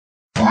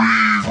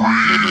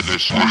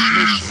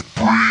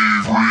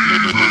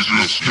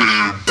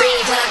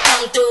breathe when I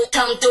come through,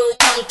 come through,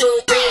 come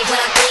through.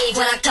 Breathe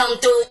when I come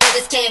through,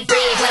 niggas can't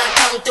breathe when I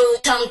come through,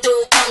 come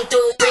through, come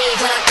through.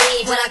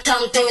 Breathe when I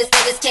come through,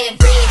 niggas can't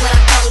breathe when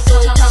I come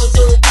through, come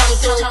through, come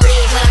through.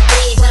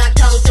 Breathe when I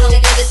come through,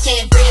 niggas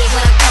can't breathe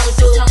when I come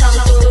through, come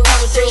through,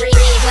 come through.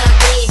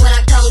 Breathe when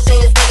I come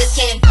through, niggas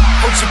can't.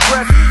 Hold your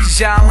breath, cause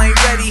y'all ain't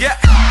ready.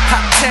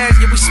 Pop tags,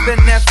 yeah, we spin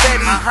that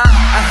fetty.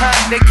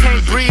 They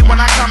can't breathe when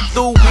I come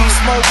through. We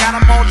smoke, got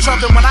them on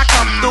trumpet when I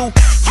come through.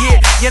 Yeah,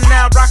 you're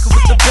now rocking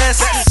with the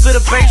best. Feel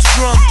the bass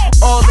drum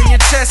all in your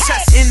chest.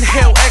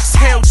 Inhale,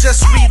 exhale,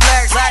 just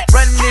relax.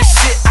 Running this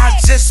shit, I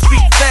just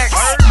speak facts.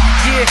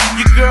 Yeah,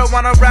 your girl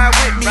wanna ride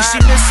with me. She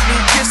miss me,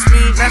 kiss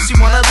me, now she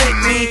wanna lick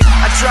me.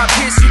 I drop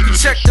hits, you can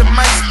check the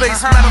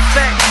MySpace. Matter of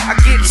fact, I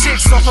get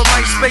chicks off of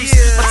MySpace.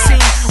 My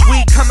team, we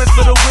coming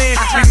for the win.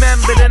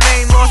 Remember the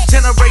name, Lost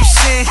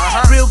Generation.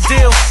 Real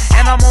deal,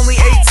 and I'm only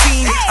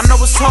 18. I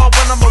know it's hard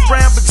when I'm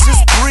around, but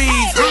just breathe.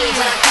 Breathe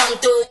when I come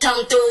through,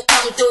 come through,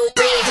 come through.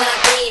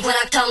 Breathe when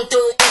I come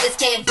through, niggas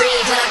can't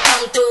breathe when I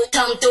come through,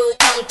 come through,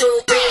 come through.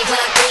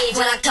 Breathe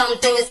when I come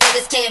through,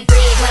 niggas can't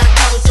breathe when